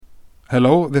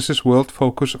Hello, this is World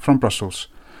Focus from Brussels.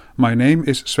 My name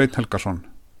is Sveinn Helgason.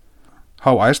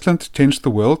 How Iceland Changed the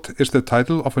World is the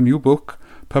title of a new book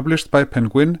published by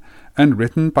Penguin and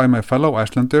written by my fellow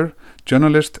Icelander,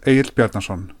 journalist Egill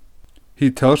Bjarnason.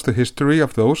 He tells the history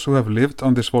of those who have lived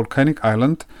on this volcanic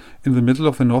island in the middle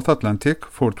of the North Atlantic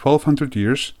for 1200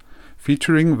 years,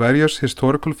 featuring various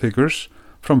historical figures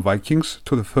from Vikings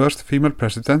to the first female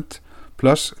president,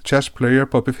 plus chess player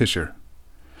Bobby Fischer.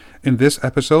 In this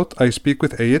episode, I speak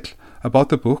with Egill about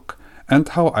the book and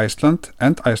how Iceland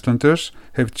and Icelanders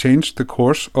have changed the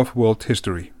course of world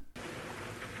history.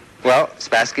 Well,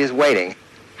 Spassky is waiting.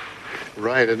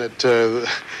 Right, and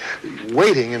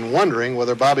waiting and wondering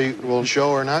whether Bobby will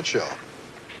show or not show.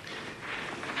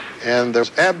 And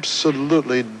there's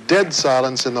absolutely dead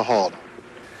silence in the hall.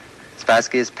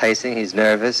 Spassky is pacing, he's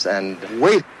nervous, and...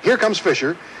 Wait, here comes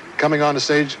Fischer, coming on the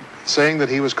stage saying that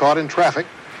he was caught in traffic.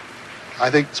 I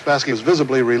think Spassky was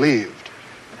visibly relieved.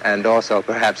 And also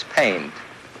perhaps pained.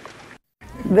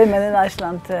 Women in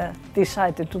Iceland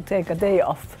decided to take a day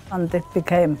off, and it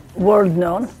became world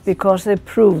known because they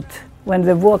proved when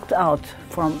they walked out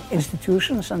from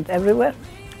institutions and everywhere,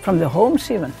 from the homes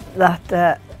even,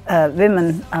 that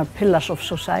women are pillars of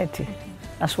society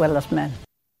as well as men.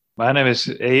 My name is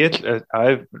Egill.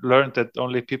 I've learned that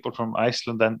only people from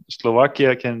Iceland and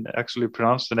Slovakia can actually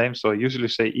pronounce the name, so I usually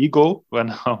say Eagle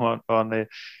when I'm on the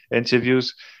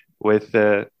interviews with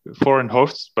foreign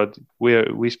hosts, but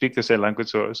we speak the same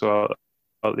language, so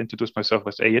I'll introduce myself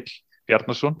as Egill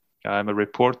Bjarnason. I'm a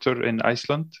reporter in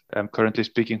Iceland. I'm currently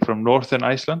speaking from northern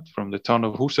Iceland, from the town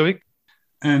of Húsavík.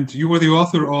 And you were the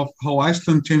author of How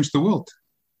Iceland Changed the World.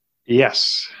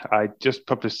 Yes, I just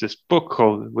published this book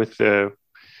with the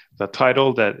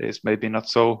title that is maybe not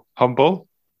so humble,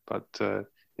 but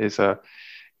is a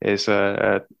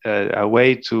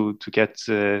way to get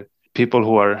people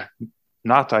who are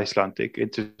not Icelandic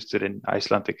interested in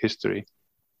Icelandic history.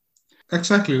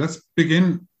 Exactly. Let's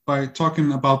begin by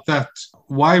talking about that.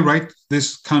 Why write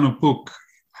this kind of book?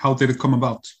 How did it come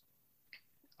about?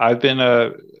 I've been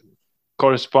a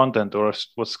correspondent, or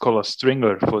what's called a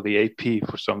stringer, for the AP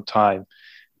for some time.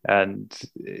 And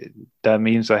that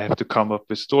means I have to come up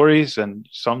with stories, and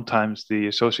sometimes the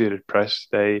Associated Press,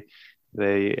 they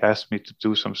asked me to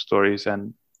do some stories.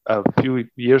 And a few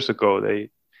years ago, they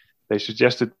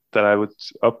suggested that I would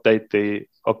update the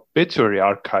obituary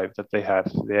archive that they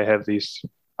have. They have this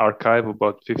archive of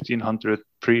about 1,500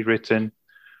 pre-written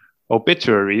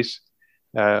obituaries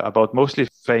about mostly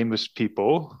famous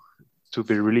people to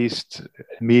be released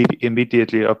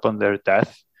immediately upon their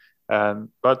death.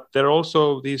 But there are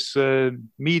also these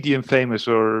medium famous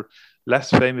or less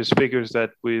famous figures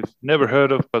that we've never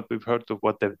heard of, but we've heard of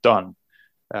what they've done.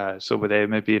 So they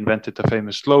maybe invented a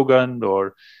famous slogan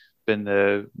or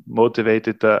been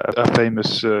motivated a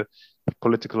famous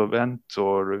political event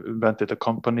or invented a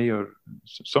company or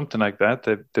something like that.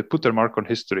 They put their mark on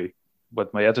history.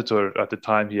 But my editor at the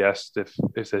time, he asked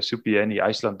if there should be any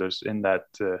Icelanders in that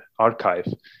archive.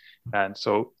 And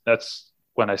so that's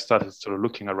when I started sort of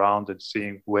looking around and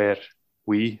seeing where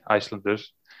we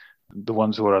Icelanders, the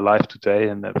ones who are alive today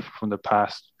and from the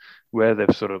past, where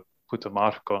they've sort of put a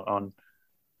mark on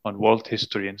world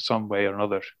history in some way or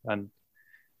another. And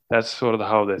that's sort of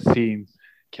how the theme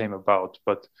came about.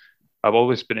 But I've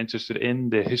always been interested in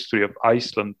the history of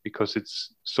Iceland because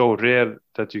it's so rare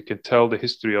that you can tell the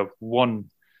history of one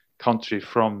country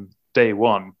from day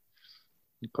one.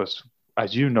 Because,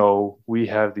 as you know, we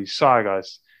have these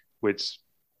sagas which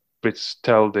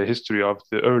tell the history of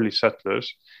the early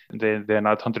settlers. They're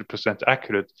not 100%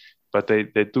 accurate, but they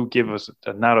do give us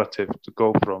a narrative to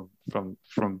go from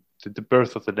the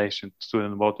birth of the nation to the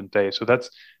modern day. So that's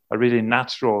a really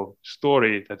natural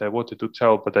story that I wanted to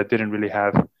tell, but I didn't really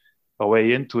have a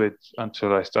way into it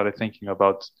until I started thinking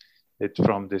about it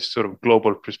from this sort of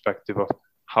global perspective of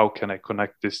how can I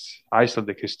connect this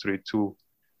Icelandic history to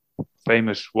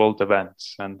famous world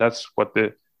events. And that's what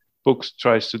the book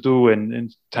tries to do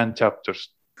in 10 chapters.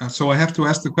 So I have to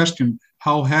ask the question,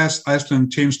 how has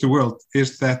Iceland changed the world?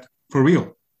 Is that for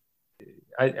real?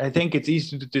 I think it's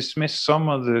easy to dismiss some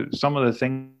of the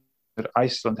things that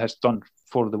Iceland has done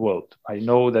for the world. I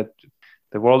know that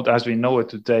the world as we know it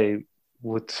today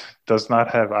does not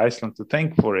have Iceland to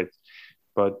thank for it,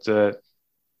 but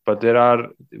there are.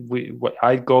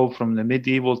 I go from the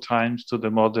medieval times to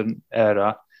the modern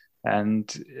era, and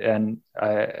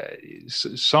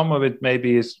some of it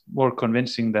maybe is more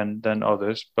convincing than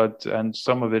others, and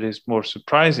some of it is more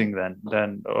surprising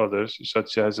than others,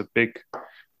 such as a big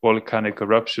volcanic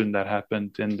eruption that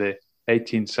happened in the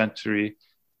 18th century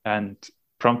and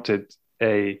prompted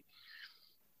a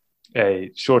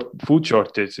food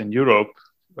shortage in Europe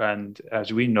and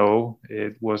as we know,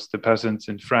 it was the peasants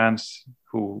in France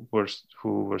who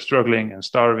were struggling and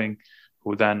starving,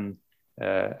 who then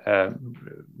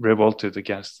revolted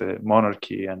against the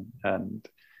monarchy and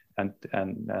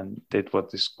did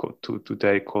what is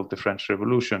today called the French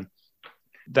Revolution.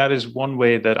 That is one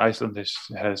way that Iceland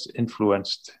has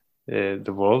influenced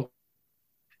the world.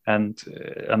 And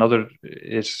another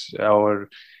is our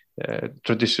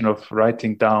tradition of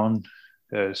writing down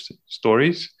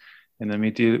stories in the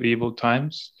medieval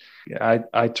times.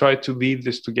 I try to weave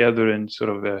this together in sort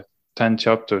of 10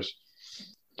 chapters.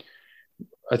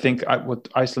 I think what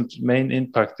Iceland's main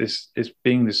impact is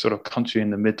being this sort of country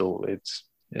in the middle.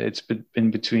 It's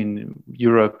been between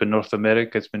Europe and North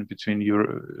America. It's been between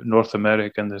North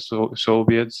America and the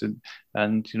Soviets,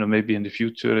 and maybe in the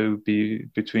future it would be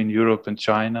between Europe and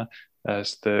China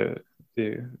as the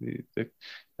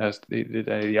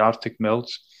Arctic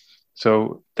melts.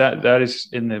 So that is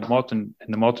in the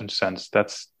modern sense.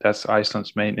 That's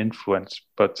Iceland's main influence,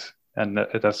 and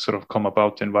that's sort of come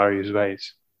about in various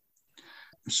ways.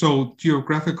 So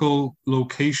geographical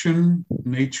location,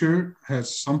 nature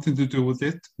has something to do with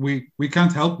it. We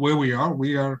can't help where we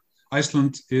are.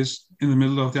 Iceland is in the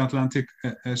middle of the Atlantic,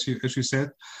 as you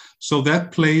said. So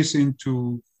that plays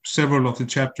into several of the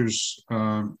chapters.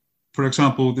 For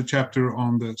example, the chapter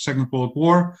on the Second World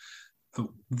War,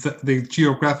 the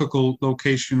geographical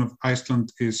location of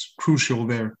Iceland is crucial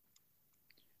there.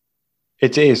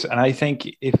 It is, and I think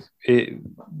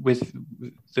with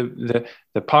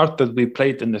the part that we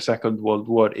played in the Second World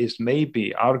War is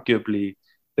maybe arguably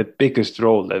the biggest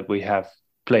role that we have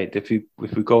played. If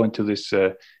we go into this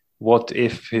what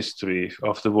if history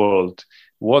of the world,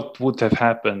 what would have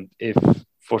happened if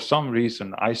for some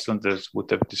reason Icelanders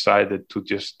would have decided to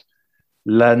just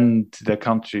lend the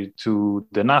country to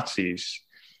the Nazis?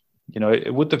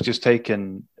 It would have just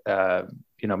taken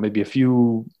maybe a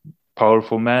few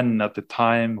powerful men at the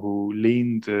time who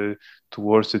leaned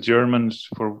towards the Germans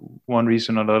for one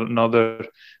reason or another,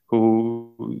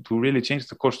 who really changed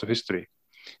the course of history.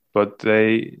 But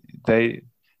they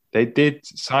did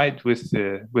side with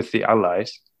the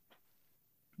Allies,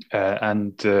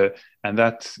 and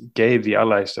that gave the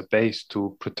Allies a base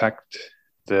to protect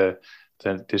the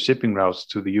shipping routes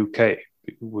to the UK,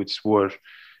 which were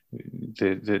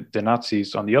the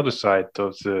Nazis on the other side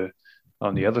of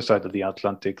the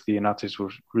Atlantic. The Nazis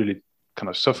were really kind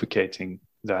of suffocating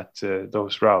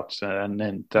those routes, and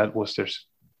then that was their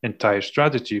entire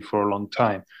strategy for a long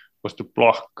time, was to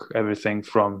block everything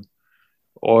from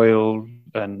oil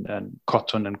and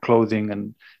cotton and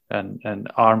clothing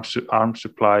and arms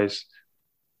supplies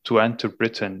to enter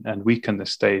Britain and weaken the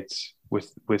States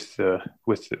with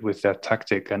that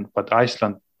tactic. But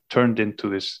Iceland turned into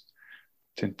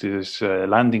this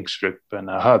landing strip and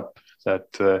a hub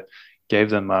that gave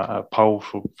them a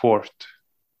powerful fort.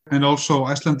 And also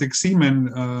Icelandic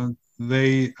seamen,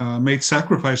 they made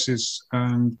sacrifices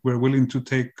and were willing to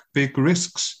take big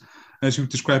risks, as you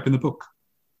describe in the book.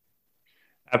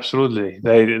 Absolutely.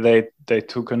 They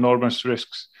took enormous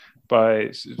risks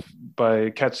by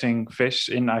catching fish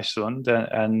in Iceland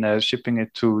and shipping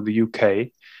it to the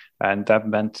UK. And that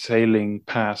meant sailing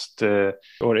past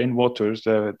or in waters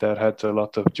that had a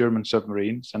lot of German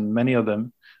submarines, and many of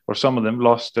them, or some of them,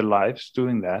 lost their lives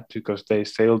doing that because they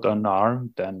sailed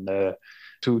unarmed and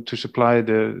to supply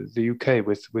the UK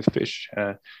with fish,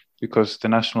 because the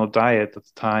national diet at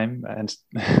the time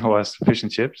was fish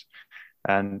and chips,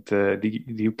 and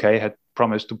the UK had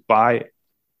promised to buy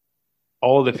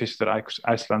all the fish that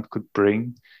Iceland could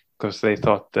bring, because they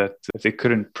thought that if they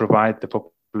couldn't provide the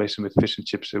population with fish and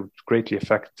chips, it would greatly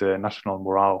affect national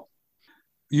morale.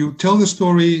 You tell the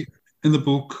story in the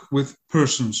book with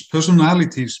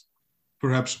personalities,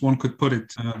 perhaps one could put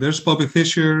it. There's Bobby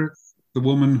Fischer, the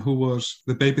woman who was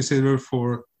the babysitter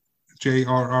for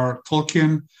J.R.R.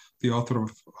 Tolkien, the author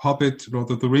of Hobbit,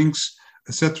 Lord of the Rings,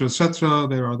 etc., etc.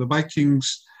 There are the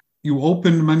Vikings. You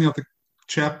open many of the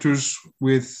chapters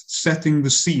with setting the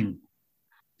scene.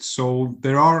 So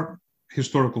there are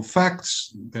historical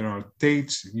facts, there are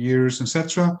dates, years,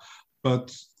 etc.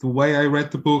 But the way I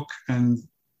read the book and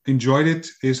enjoyed it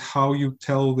is how you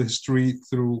tell the history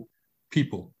through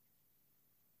people.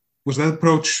 Was that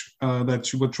approach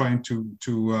that you were trying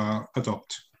to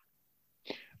adopt?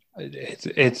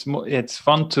 It's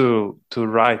fun to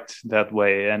write that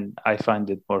way, and I find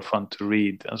it more fun to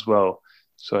read as well.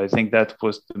 So I think that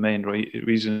was the main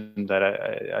reason that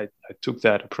I took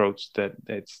that approach. That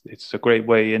it's a great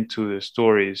way into the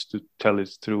stories to tell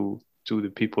it through to the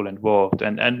people involved.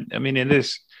 And I mean, in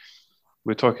this,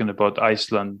 we're talking about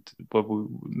Iceland, but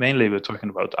mainly we're talking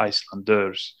about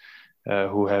Icelanders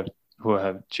who have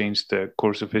changed the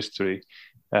course of history.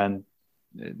 And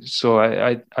so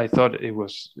I thought it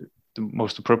was the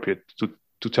most appropriate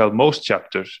to tell most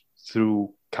chapters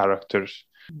through characters.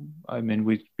 I mean,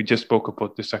 we just spoke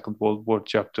about the Second World War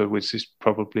chapter, which is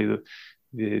probably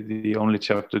the only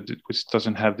chapter which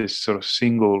doesn't have this sort of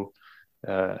single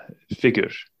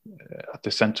figure at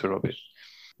the center of it.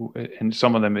 And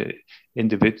some of them,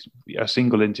 a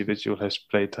single individual has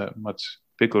played a much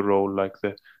bigger role, like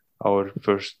our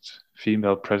first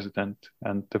female president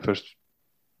and the first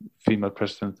female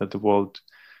president that the world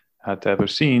had ever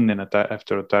seen, and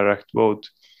after a direct vote.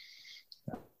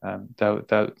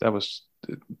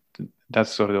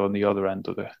 That's sort of on the other end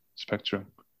of the spectrum.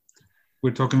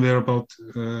 We're talking there about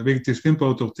Vigdís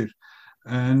Finnbogadóttir,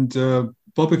 and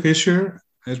Bobby Fischer,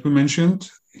 as we mentioned,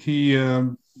 he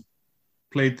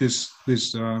played this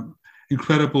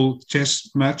incredible chess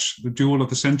match, the duel of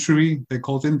the century, they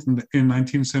called it, in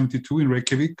 1972 in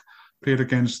Reykjavik, played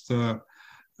against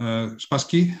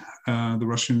Spassky, the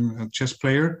Russian chess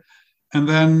player. And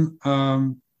then,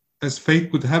 as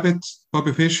fate would have it,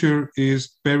 Bobby Fischer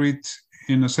is buried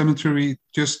in a cemetery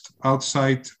just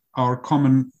outside our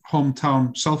common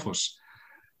hometown, Selfoss.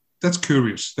 That's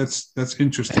curious. That's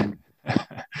interesting.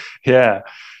 Yeah.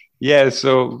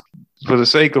 So, for the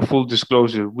sake of full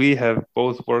disclosure, we have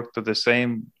both worked at the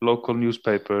same local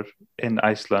newspaper in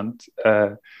Iceland,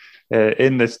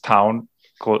 in this town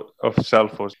of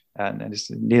Selfoss, and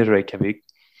it's near Reykjavik.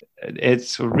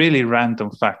 It's a really random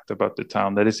fact about the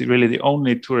town that is really the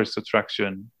only tourist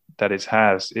attraction that it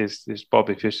has is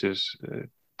Bobby Fischer's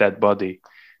dead body,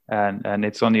 and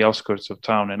it's on the outskirts of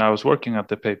town. And I was working at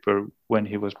the paper when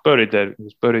he was buried there. He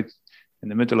was buried in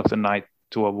the middle of the night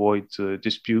to avoid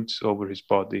disputes over his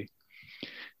body.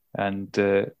 And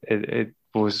it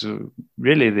was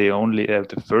really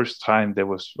the first time there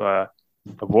was a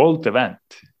world event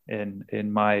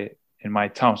in my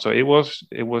town. So it was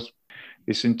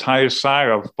this entire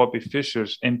saga of Bobby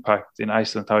Fischer's impact in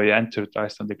Iceland, how he entered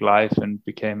Icelandic life and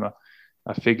became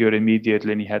a figure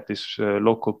immediately. And he had this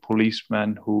local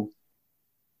policeman who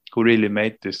really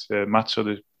made this match of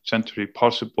the century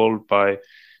possible by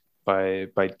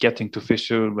getting to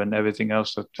Fischer when everything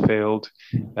else had failed.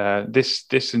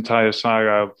 This entire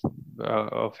saga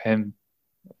of him,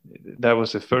 that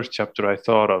was the first chapter I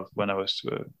thought of when I was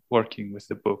working with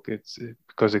the book. It's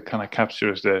because it kind of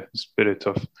captures the spirit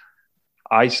of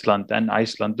Iceland and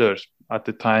Icelanders. At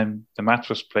the time, the match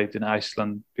was played in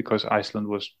Iceland because Iceland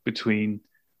was between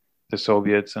the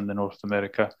Soviets and the North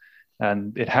America.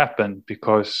 And it happened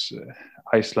because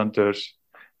Icelanders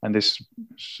and this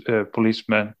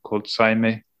policeman called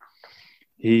Sæmi,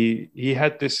 he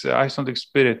had this Icelandic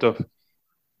spirit of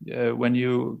when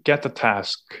you get a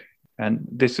task, and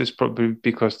this is probably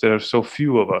because there are so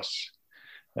few of us,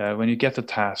 when you get a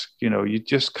task, you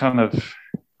just kind of,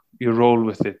 you roll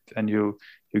with it and you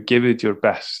give it your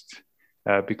best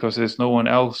because there's no one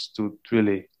else to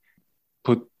really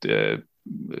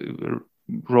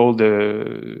roll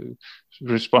the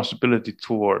responsibility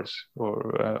towards,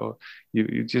 or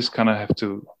you just kind of have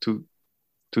to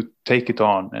take it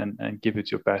on and give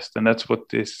it your best. And that's what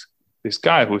this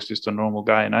guy, who's just a normal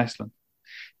guy in Iceland,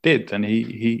 did. And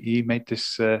he made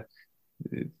this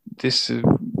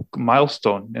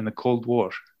milestone in the Cold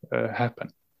War happen.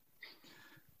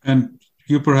 And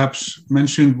you perhaps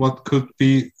mentioned what could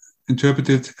be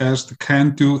interpreted as the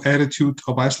can-do attitude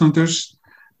of Icelanders.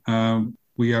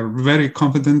 We are very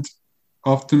confident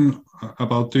often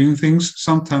about doing things,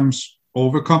 sometimes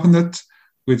overconfident,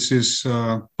 which is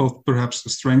both perhaps a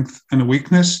strength and a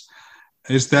weakness.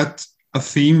 Is that a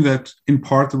theme that in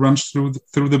part runs through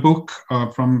the book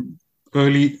from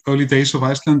early days of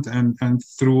Iceland and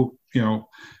through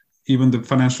even the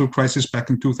financial crisis back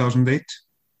in 2008?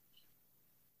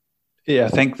 Yeah, I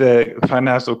think the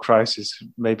financial crisis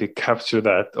maybe captured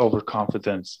that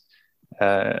overconfidence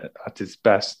at its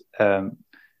best.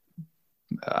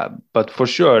 But for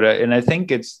sure, and I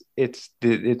think it's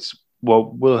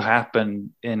what will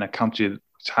happen in a country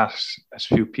which has as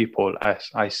few people as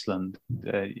Iceland.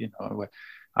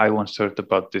 I once heard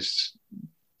about this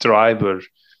driver,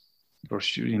 or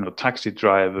taxi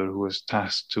driver, who was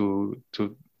tasked to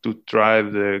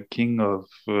drive the king of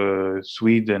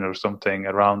Sweden or something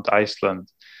around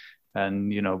Iceland.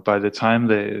 And by the time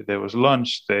there was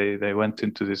lunch, they went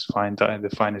into this the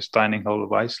finest dining hall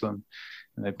of Iceland,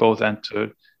 and they both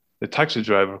entered. The taxi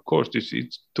driver, of course,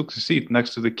 he took the seat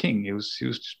next to the king. He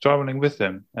was traveling with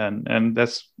him, and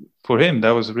that's, for him, that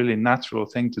was a really natural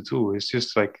thing to do. It's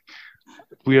just like,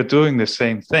 we are doing the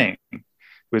same thing.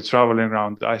 We're traveling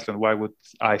around Iceland. Why would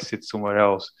I sit somewhere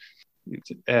else?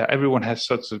 Everyone has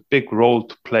such a big role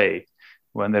to play,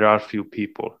 when there are few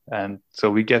people, and so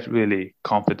we get really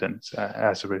confident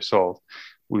as a result.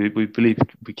 We believe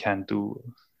we can do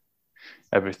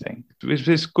everything, which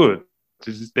is good.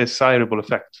 It's a desirable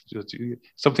effect.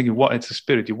 Something you want. It's a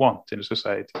spirit you want in a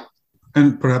society.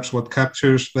 And perhaps what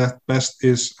captures that best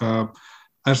is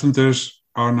Icelanders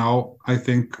are now, I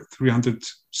think,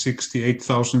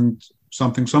 368,000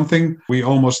 something. We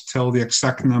almost tell the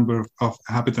exact number of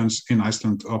inhabitants in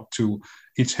Iceland up to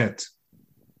each head.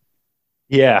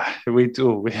 Yeah, we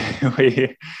do.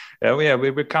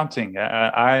 We're counting.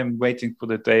 I'm waiting for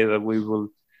the day that we will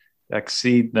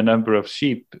exceed the number of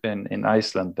sheep in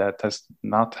Iceland. That has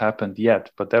not happened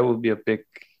yet, but that will be a big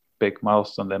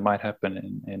milestone that might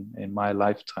happen in my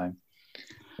lifetime.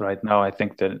 Right now, I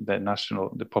think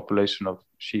the population of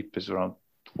sheep is around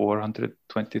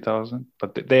 420,000,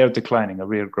 but they are declining,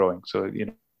 we are growing. So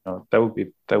that would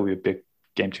be a big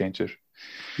game changer.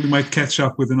 We might catch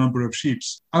up with the number of sheep.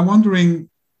 I'm wondering,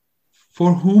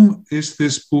 for whom is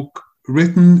this book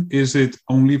written? Is it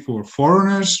only for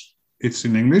foreigners? It's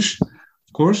in English,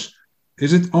 of course.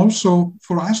 Is it also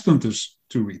for Icelanders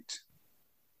to read?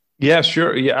 Yeah,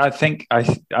 sure. Yeah,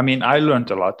 I mean, I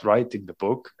learned a lot writing the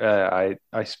book. I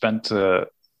spent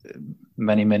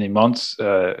many months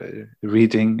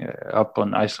reading up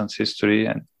on Iceland's history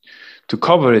and to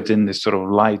cover it in this sort of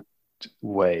light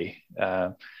way.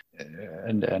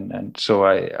 And so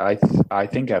I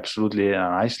think absolutely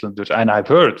Icelanders, and I've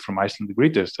heard from Icelandic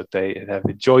readers that they have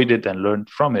enjoyed it and learned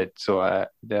from it. So I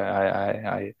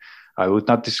would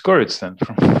not discourage them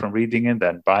from reading it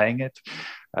and buying it.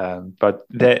 But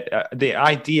the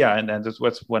idea, and that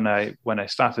was when I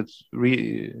started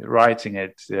writing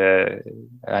it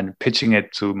and pitching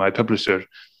it to my publisher,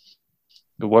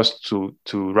 was to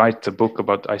write a book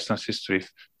about Iceland's history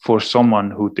for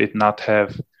someone who did not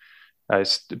have a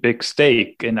big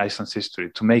stake in Iceland's history,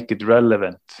 to make it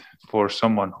relevant for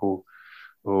someone who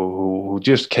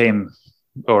just came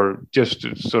or just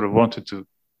sort of wanted to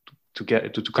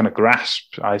get to kind of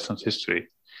grasp Iceland's history.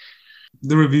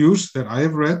 The reviews that I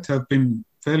have read have been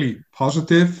fairly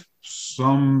positive.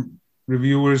 Some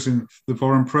reviewers in the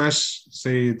foreign press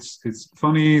say it's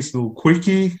funny, it's a little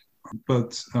quirky,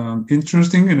 but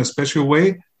interesting in a special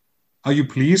way. Are you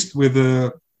pleased with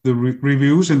the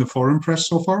reviews in the foreign press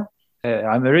so far?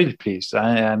 I'm really pleased.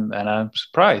 I'm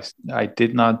surprised. I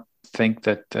did not think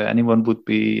that anyone would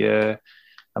be. There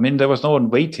was no one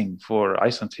waiting for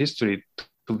Iceland's history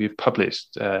to be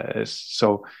published.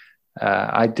 So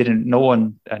I didn't. No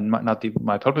one, and not even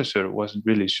my publisher, wasn't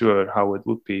really sure how it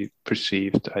would be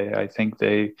perceived. I think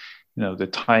the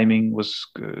timing was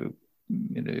a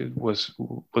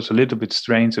little bit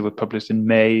strange. It was published in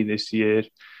May this year,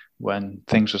 when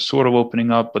things were sort of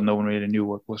opening up, but no one really knew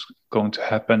what was going to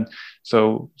happen.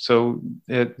 So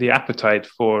the appetite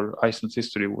for Iceland's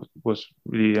history was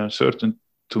really uncertain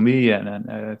to me, and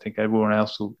I think everyone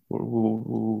else who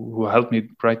helped me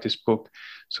write this book.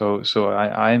 So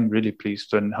I am really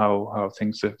pleased on how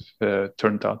things have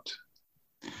turned out.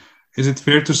 Is it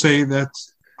fair to say that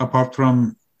apart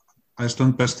from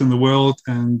Iceland best in the world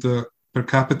and per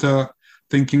capita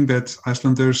thinking that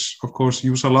Icelanders, of course,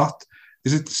 use a lot,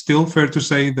 is it still fair to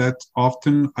say that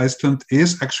often Iceland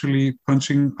is actually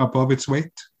punching above its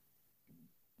weight?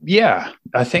 Yeah,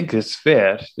 I think it's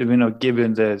fair.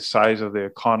 Given the size of the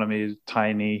economy,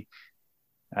 tiny,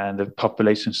 and the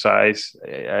population size,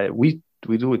 we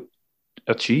do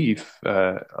achieve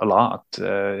a lot.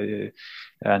 And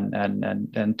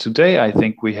today, I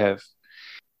think we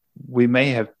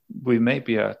may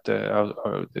be at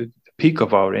the peak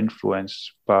of our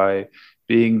influence by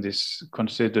being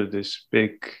considered this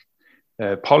big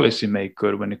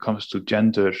policymaker when it comes to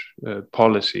gender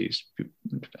policies.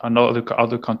 And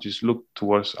other countries look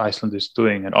towards Iceland is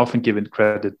doing, and often given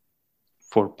credit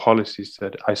for policies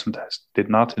that Iceland did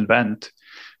not invent,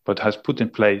 but has put in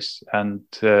place, and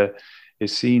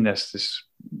is seen as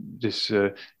this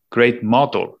great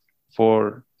model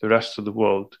for the rest of the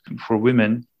world, for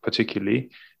women particularly,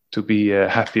 to be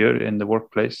happier in the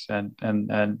workplace, and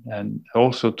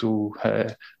also to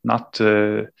not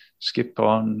skip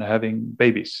on having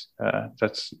babies.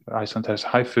 Iceland has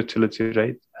high fertility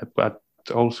rate, but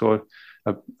also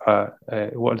one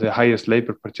of the highest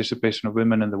labor participation of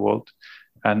women in the world,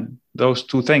 and those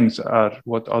two things are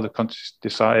what other countries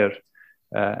desire.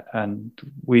 And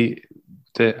in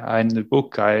the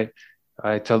book, I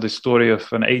tell the story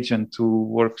of an agent who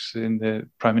works in the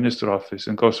Prime Minister office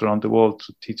and goes around the world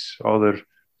to teach other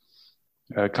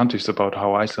countries about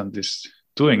how Iceland is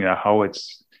doing that, how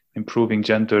it's improving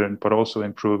gender, but also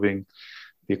improving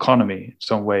the economy in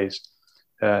some ways.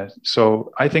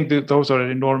 So I think that those are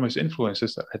enormous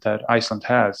influences that Iceland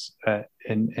has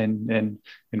in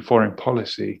foreign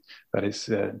policy that is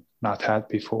not had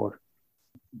before.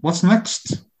 What's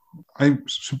next? I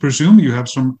presume you have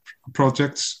some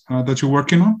projects that you're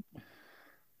working on.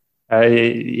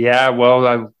 Yeah,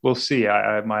 well, we'll see.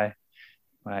 I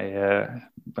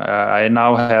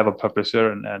now have a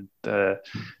publisher, and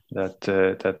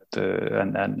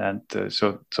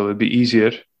so it'll be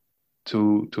easier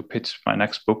to pitch my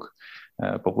next book.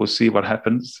 But we'll see what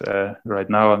happens. Right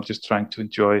now, I'm just trying to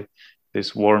enjoy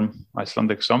this warm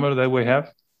Icelandic summer that we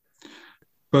have.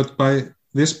 But by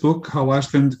this book, How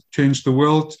Iceland Changed the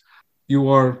World, you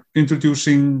are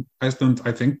introducing Iceland,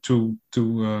 I think, to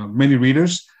many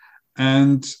readers.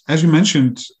 And as you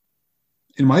mentioned,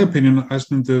 in my opinion,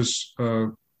 Icelanders,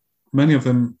 many of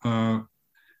them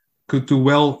could do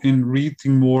well in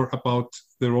reading more about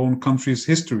their own country's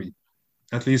history.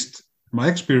 At least my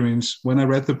experience, when I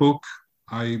read the book,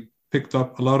 I picked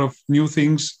up a lot of new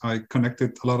things. I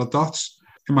connected a lot of dots.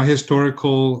 My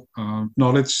historical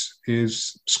knowledge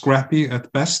is scrappy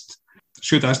at best.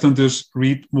 Should Icelanders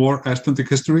read more Icelandic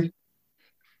history?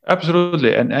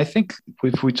 Absolutely. And I think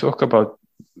if we talk about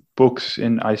books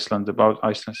in Iceland, about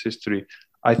Iceland's history,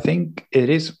 I think it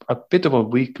is a bit of a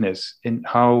weakness in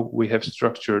how we have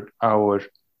structured our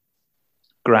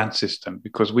grant system,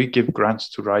 because we give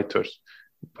grants to writers,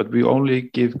 but we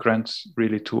only give grants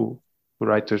really to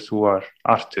writers who are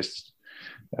artists,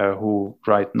 who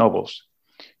write novels.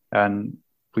 And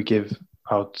we give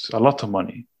out a lot of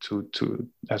money for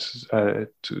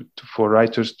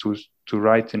writers to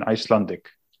write in Icelandic,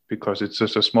 because it's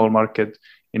just a small market.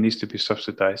 It needs to be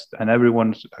subsidized, and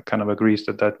everyone kind of agrees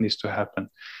that needs to happen.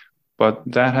 But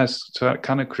that has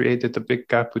kind of created a big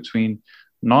gap between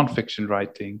non-fiction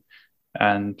writing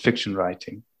and fiction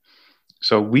writing.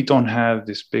 So we don't have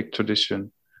this big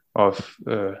tradition of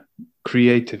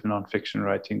creative non-fiction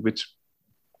writing, which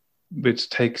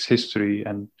takes history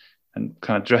and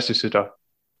kind of dresses it up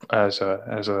as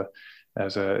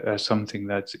something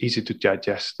that's easy to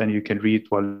digest and you can read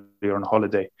while you're on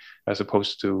holiday, as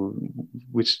opposed to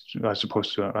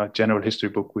a general history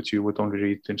book which you would only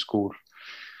read in school,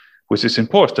 which is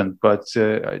important, but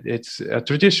it's a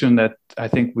tradition that I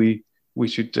think we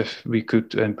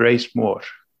could embrace more,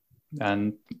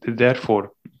 and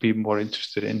therefore be more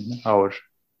interested in our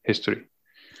history.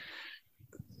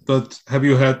 But have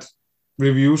you had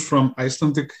reviews from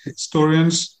Icelandic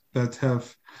historians that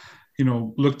have,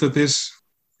 looked at this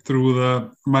through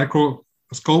the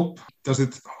microscope? Does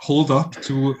it hold up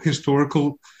to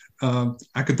historical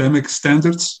academic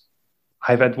standards?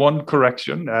 I've had one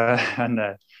correction, and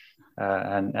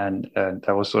that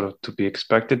was sort of to be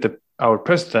expected. Our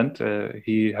president,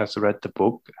 he has read the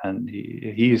book, and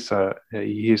he is a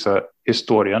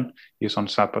historian. He's on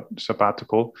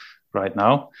sabbatical right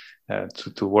now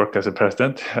to work as a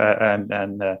president,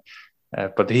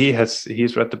 but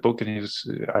he's read the book, and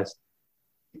I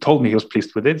told me he was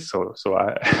pleased with it.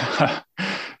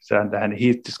 And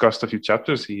he discussed a few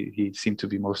chapters. He seemed to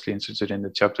be mostly interested in the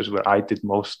chapters where I did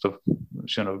most of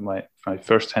my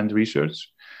first-hand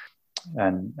research,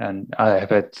 and I have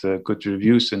had good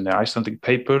reviews in the Icelandic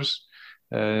papers.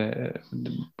 The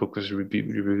book was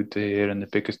reviewed here in the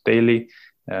biggest daily.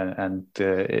 The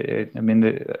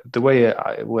way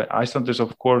Icelanders,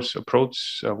 of course,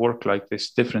 approach work like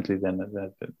this differently than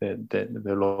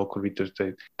the local readers.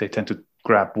 They tend to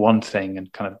grab one thing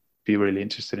and kind of be really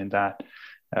interested in that,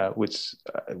 which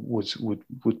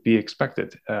would be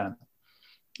expected. I've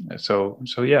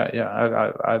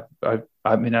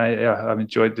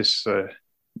enjoyed this. I've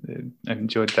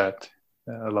enjoyed that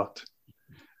a lot.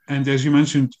 And as you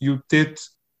mentioned, you did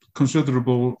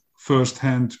considerable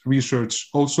first-hand research.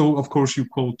 Also, of course, you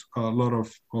quote a lot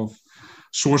of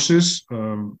sources,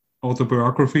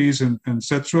 autobiographies, and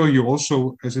etc. You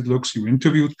also, as it looks, you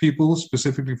interviewed people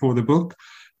specifically for the book,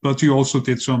 but you also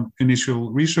did some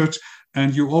initial research,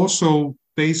 and you also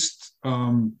based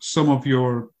some of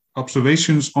your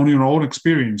observations on your own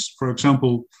experience. For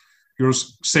example, your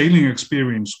sailing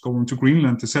experience, going to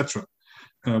Greenland, etc.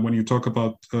 When you talk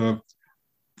about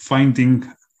finding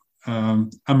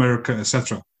America,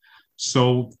 etc.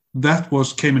 So that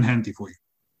came in handy for you.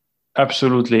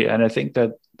 Absolutely, and I think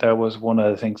that was one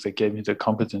of the things that gave me the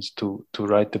competence to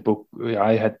write the book.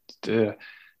 I had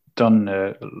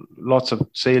done lots of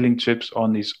sailing trips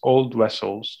on these old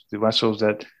vessels, the vessels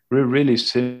that were really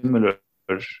similar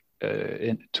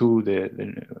to the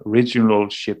original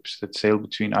ships that sailed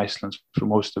between Iceland for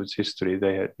most of its history.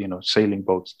 They had, sailing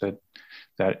boats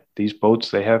that these boats,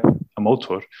 they have a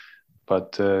motor,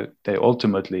 but they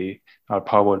ultimately are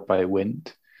powered by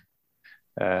wind.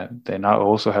 They now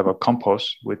also have a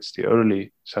compass, which the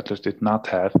early settlers did not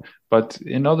have. But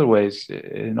in other ways,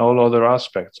 in all other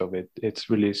aspects of it, it's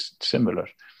really similar.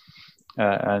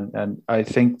 And I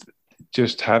think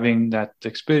just having that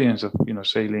experience of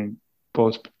sailing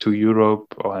both to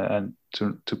Europe and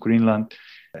to Greenland,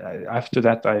 after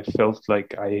that I felt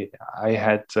like I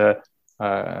had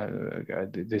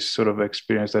this sort of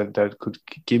experience that could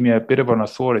give me a bit of an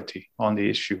authority on the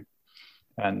issue.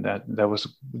 And that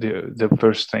was the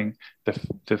first thing.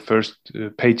 The first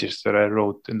pages that I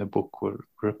wrote in the book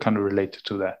were kind of related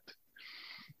to that.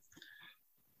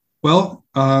 Well,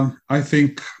 I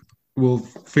think we'll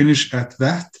finish at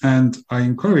that, and I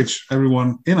encourage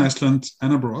everyone in Iceland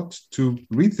and abroad to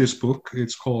read this book.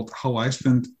 It's called How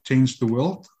Iceland Changed the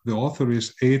World. The author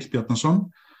is Egill Bjarnason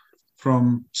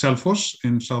from Selfoss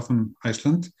in southern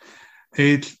Iceland.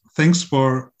 Egill, thanks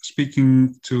for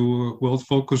speaking to World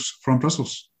Focus from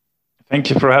Brussels. Thank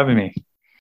you for having me.